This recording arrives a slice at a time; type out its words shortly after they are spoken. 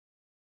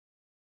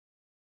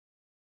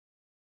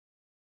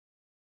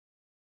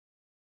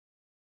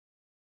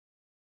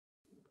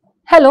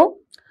Hello,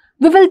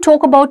 we will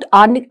talk about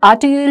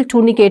arterial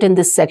tourniquet in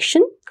this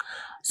section.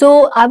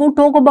 So, I will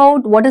talk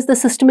about what is the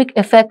systemic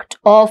effect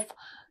of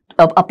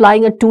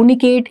applying a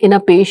tourniquet in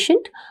a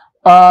patient,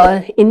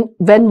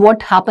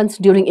 what happens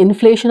during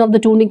inflation of the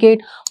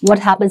tourniquet, what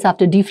happens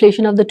after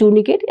deflation of the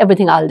tourniquet,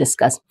 everything I'll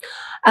discuss.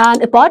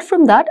 And apart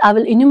from that, I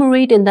will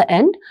enumerate in the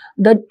end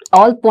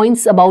all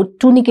points about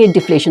tourniquet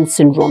deflation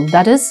syndrome.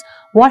 That is,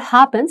 what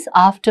happens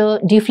after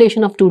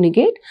deflation of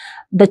tourniquet.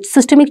 The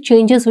systemic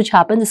changes which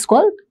happen is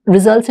called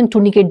results in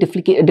tourniquet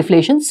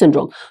deflation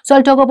syndrome. So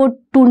I'll talk about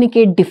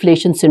tourniquet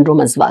deflation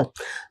syndrome as well.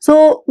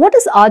 So what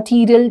is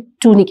arterial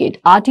tourniquet?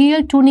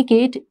 Arterial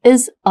tourniquet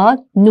is a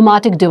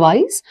pneumatic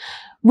device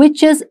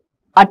which is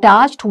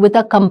attached with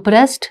a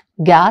compressed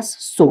gas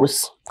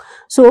source.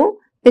 So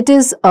it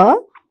is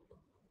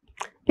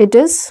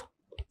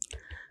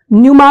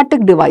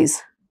pneumatic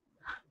device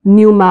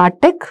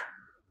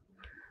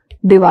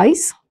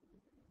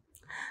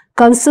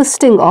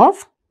consisting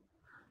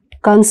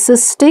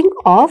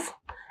of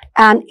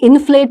an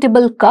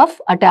inflatable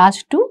cuff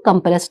attached to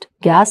compressed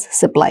gas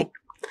supply.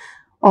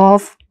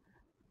 Of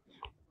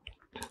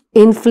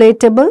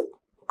inflatable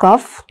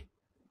cuff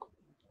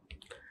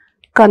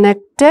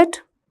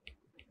connected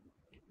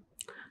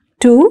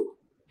to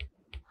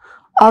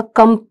a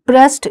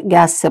compressed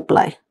gas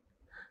supply.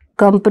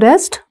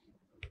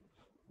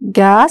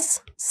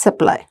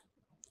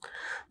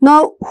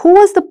 Now, who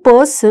was the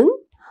person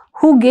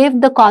who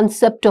gave the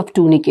concept of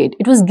tourniquet?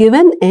 It was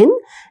given in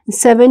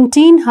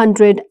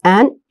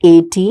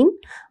 1718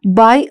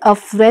 by a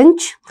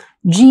French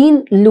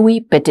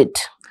Jean-Louis Petit.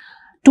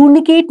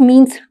 Tourniquet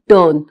means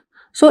turn.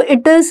 So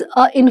it is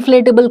an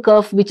inflatable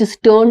cuff which is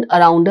turned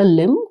around a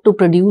limb to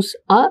produce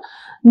a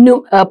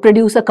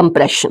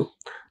compression.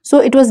 So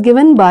it was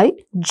given by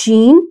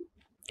Jean-Louis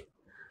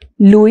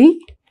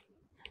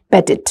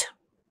Petit,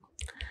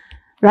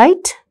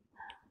 right?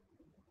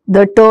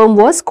 The term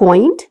was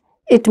coined.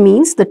 It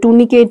means, the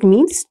tourniquet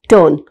means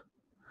turn.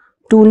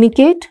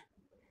 Tourniquet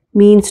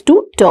means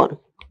to turn.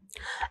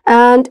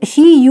 And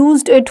he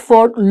used it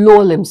for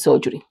lower limb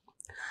surgery.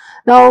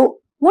 Now,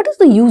 what is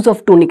the use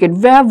of tourniquet?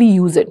 Where we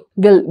use it?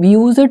 Well, we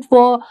use it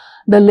for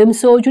the limb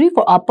surgery,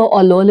 for upper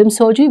or lower limb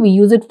surgery. We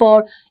use it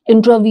for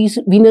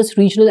intravenous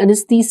regional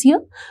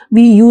anesthesia.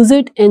 We use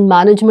it in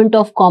management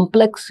of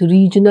complex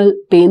regional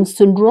pain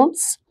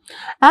syndromes.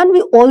 And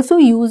we also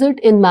use it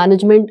in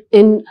management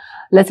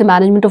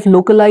of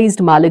localized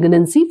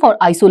malignancy for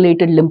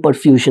isolated limb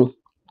perfusion.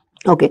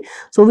 Okay,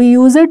 so we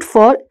use it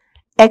for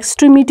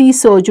extremity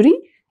surgery.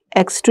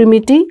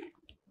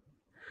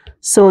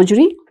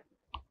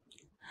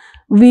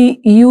 We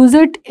use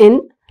it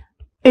in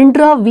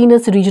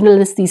intravenous regional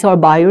anesthesia or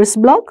Byers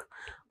block,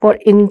 for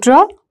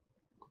intravenous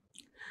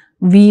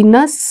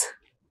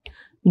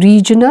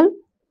regional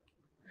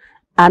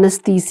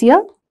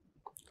anesthesia,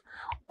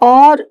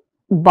 or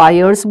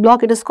Byers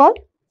block, it is called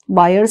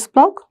Byers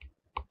block.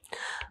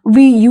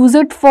 We use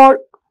it for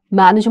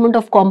management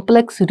of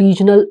complex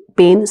regional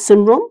pain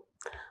syndrome.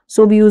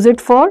 So we use it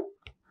for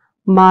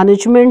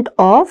management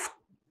of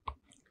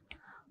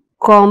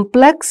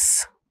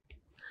complex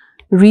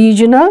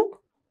regional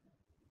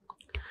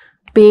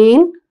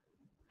pain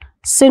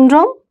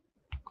syndrome,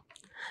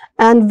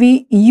 and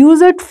we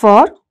use it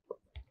for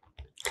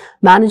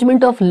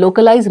management of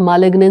localized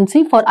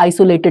malignancy for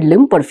isolated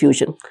limb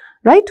perfusion,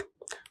 right?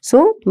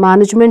 So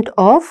management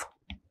of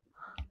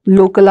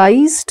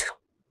localized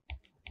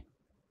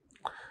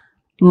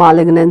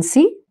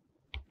malignancy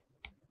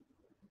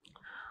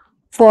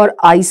for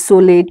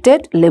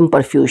isolated limb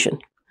perfusion.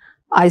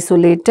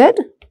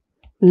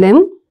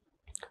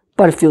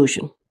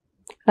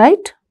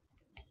 Right?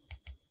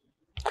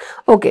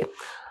 Okay.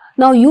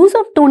 Now, use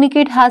of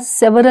tourniquet has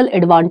several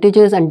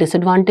advantages and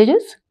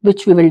disadvantages,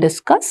 which we will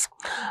discuss.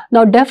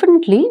 Now,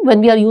 definitely, when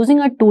we are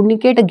using a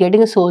tourniquet or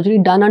getting a surgery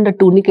done under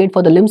tourniquet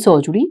for the limb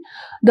surgery,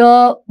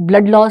 the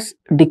blood loss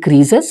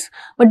decreases,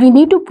 but we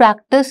need to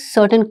practice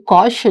certain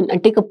caution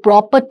and take a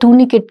proper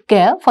tourniquet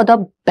care for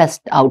the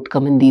best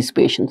outcome in these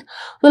patients.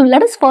 So,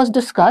 let us first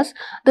discuss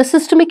the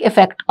systemic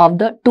effect of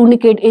the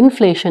tourniquet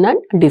inflation and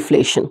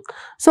deflation.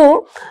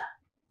 So,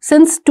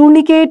 since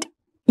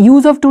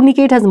use of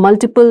tourniquet has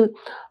multiple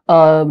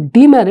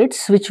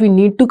demerits which we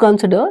need to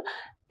consider,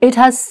 it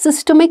has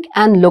systemic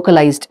and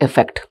localized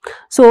effect.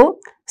 So,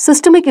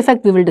 systemic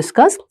effect we will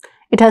discuss.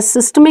 It has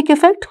systemic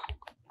effect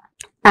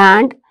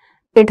and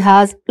it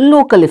has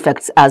local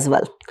effects as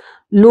well.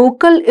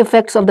 Local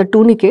effects of the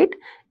tourniquet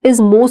is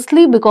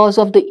mostly because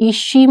of the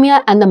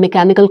ischemia and the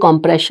mechanical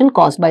compression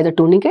caused by the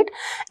tourniquet,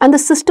 and the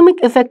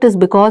systemic effect is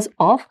because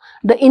of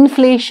the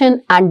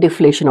inflation and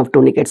deflation of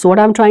tourniquet. So what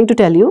I am trying to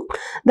tell you,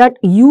 that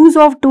use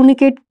of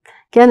tourniquet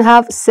can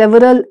have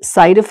several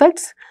side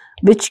effects,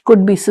 which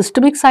could be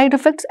systemic side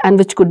effects and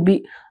which could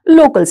be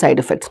local side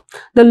effects.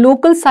 The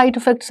local side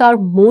effects are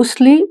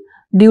mostly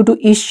due to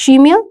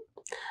ischemia,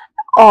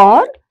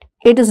 or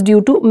it is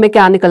due to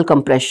mechanical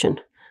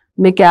compression,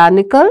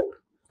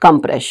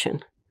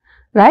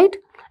 right?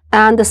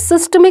 And the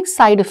systemic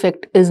side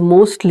effect is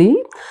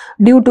mostly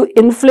due to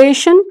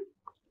inflation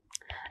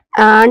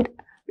and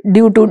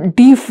due to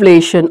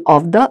deflation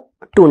of the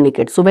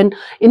tourniquet. So when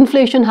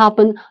inflation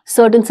happen,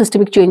 certain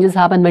systemic changes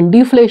happen. When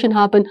deflation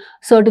happen,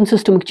 certain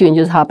systemic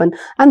changes happen,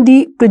 and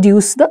they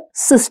produce the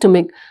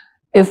systemic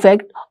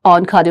effect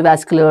on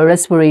cardiovascular,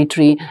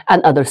 respiratory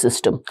and other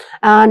system.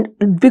 And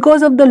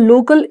because of the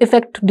local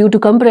effect due to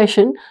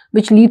compression,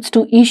 which leads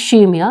to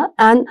ischemia,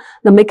 and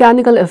the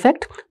mechanical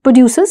effect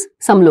produces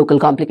some local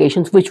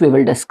complications, which we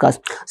will discuss.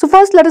 So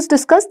first let us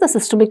discuss the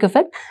systemic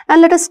effect,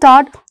 and let us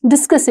start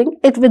discussing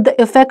it with the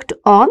effect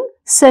on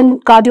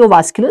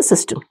cardiovascular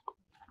system.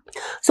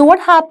 So what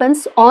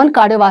happens on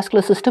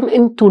cardiovascular system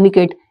in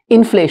tourniquet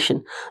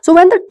inflation? So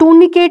when the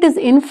tourniquet is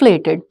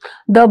inflated,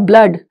 the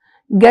blood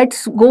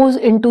goes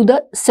into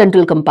the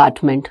central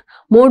compartment.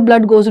 More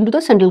blood goes into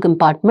the central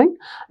compartment,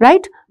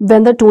 right?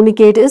 When the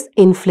tourniquet is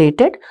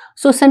inflated,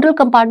 so central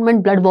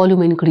compartment blood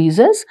volume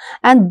increases,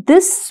 and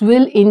this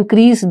will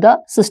increase the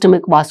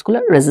systemic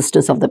vascular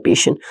resistance of the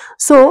patient.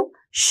 So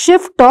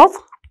shift of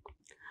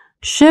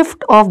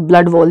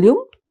blood volume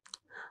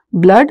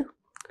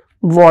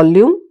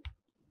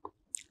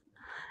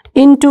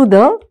into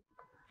the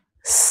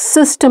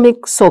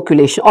systemic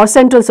circulation or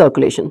central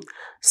circulation.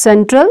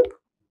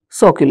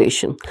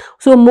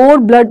 So more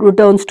blood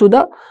returns to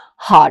the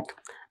heart,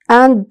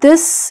 and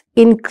this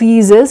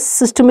increases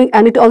systemic,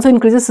 and it also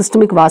increases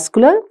systemic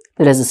vascular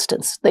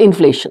resistance, the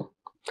inflation.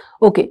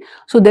 Okay,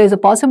 so there is a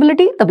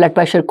possibility the blood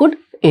pressure could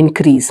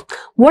increase.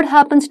 What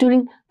happens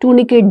during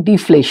tourniquet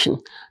deflation?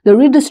 The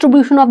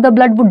redistribution of the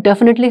blood would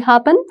definitely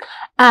happen,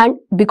 and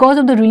because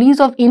of the release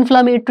of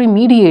inflammatory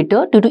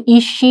mediator due to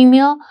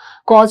ischemia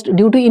caused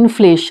due to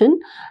inflation,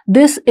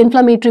 this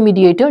inflammatory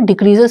mediator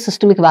decreases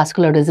systemic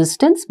vascular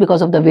resistance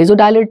because of the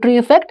vasodilatory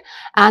effect,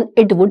 and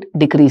it would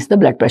decrease the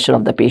blood pressure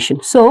of the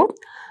patient. So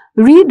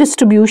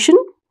redistribution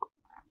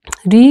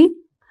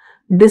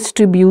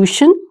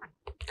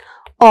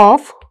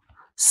of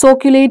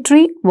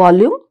circulatory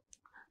volume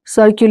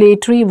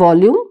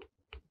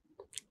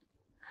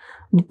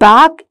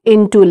back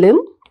into limb,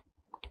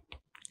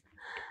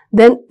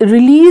 then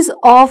release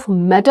of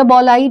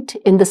metabolite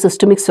in the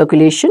systemic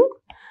circulation,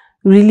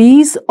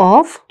 release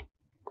of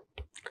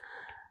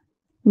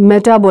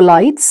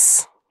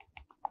metabolites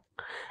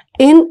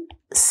in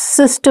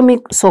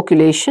systemic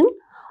circulation.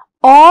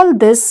 All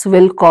this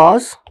will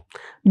cause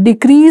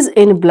decrease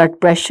in blood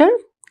pressure,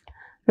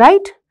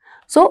 right?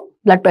 So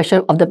blood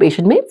pressure of the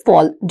patient may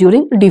fall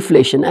during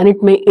deflation, and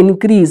it may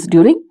increase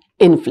during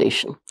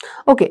inflation.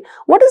 Okay,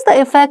 what is the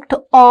effect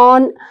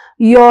on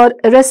your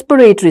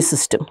respiratory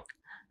system?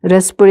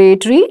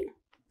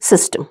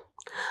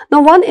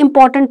 Now, one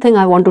important thing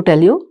I want to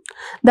tell you,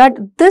 that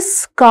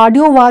this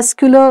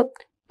cardiovascular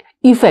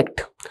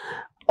effect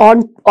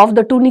of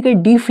the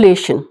tourniquet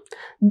deflation,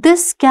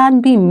 this can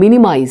be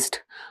minimized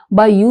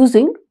by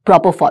using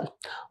propofol.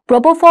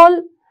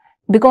 Propofol,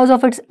 because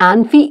of its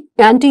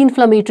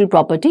anti-inflammatory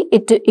property,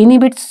 it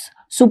inhibits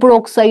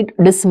superoxide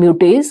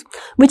dismutase,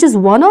 which is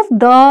one of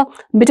the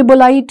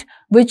metabolite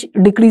which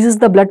decreases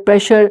the blood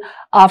pressure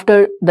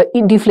after the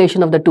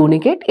deflation of the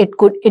tourniquet.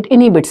 It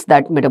inhibits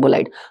that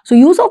metabolite. So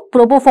use of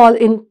propofol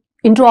in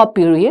intra-op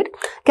period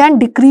can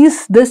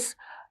decrease this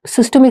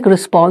systemic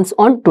response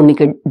on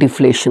tourniquet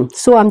deflation.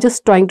 So I'm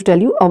just trying to tell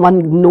you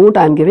one note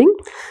I'm giving,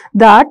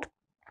 that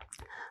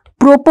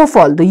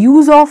propofol, the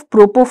use of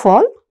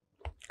propofol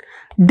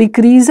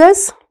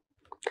decreases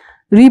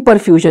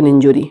reperfusion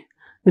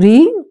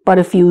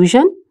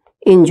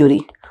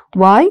injury.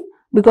 Why?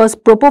 Because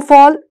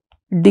propofol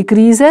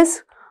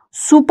decreases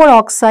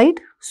superoxide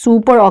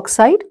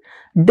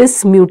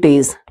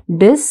dismutase,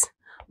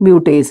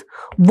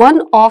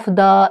 one of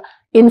the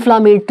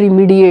inflammatory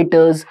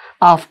mediators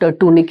after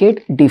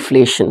tourniquet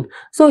deflation.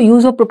 So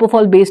use of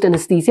propofol based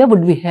anesthesia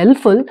would be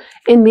helpful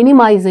in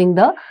minimizing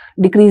the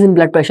decrease in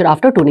blood pressure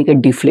after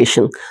tourniquet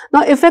deflation.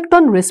 Now, effect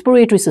on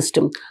respiratory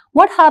system.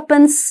 What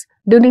happens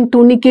during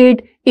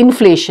tourniquet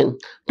inflation?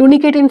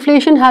 Tourniquet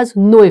inflation has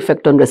no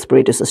effect on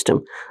respiratory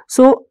system.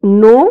 So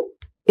no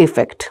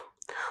effect.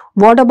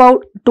 What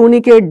about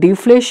tourniquet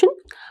deflation?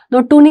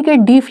 Now,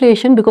 tourniquet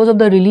deflation, because of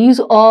the release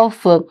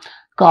of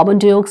carbon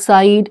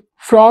dioxide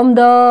from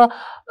the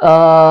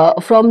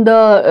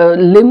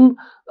limb,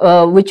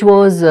 which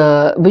was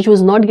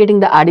not getting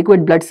the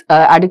adequate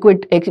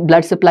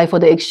blood supply for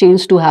the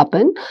exchange to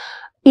happen,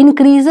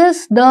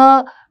 increases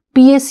the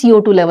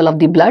PaCO2 level of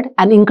the blood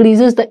and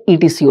increases the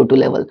EtCO2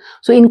 level.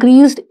 So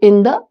increased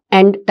in the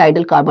end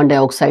tidal carbon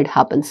dioxide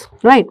happens,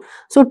 right?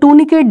 So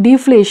tourniquet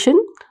deflation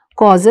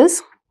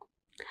causes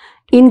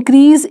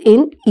increase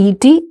in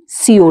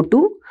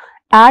EtCO2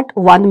 at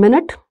 1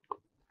 minute,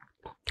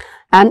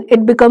 and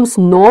it becomes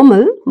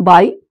normal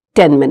by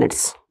 10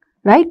 minutes,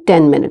 right?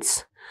 10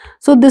 minutes.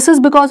 So this is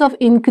because of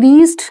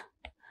increased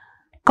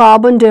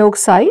carbon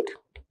dioxide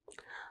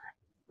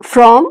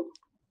from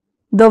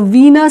the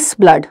venous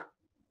blood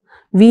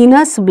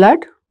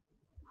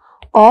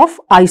of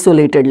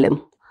isolated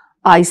limb.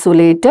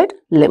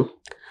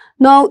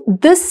 Now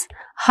this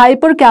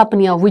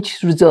hypercapnia,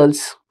 which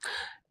results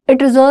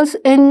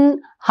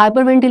in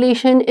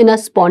hyperventilation in a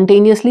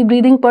spontaneously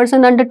breathing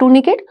person under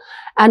tourniquet,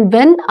 And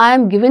when I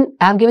have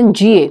given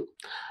GA,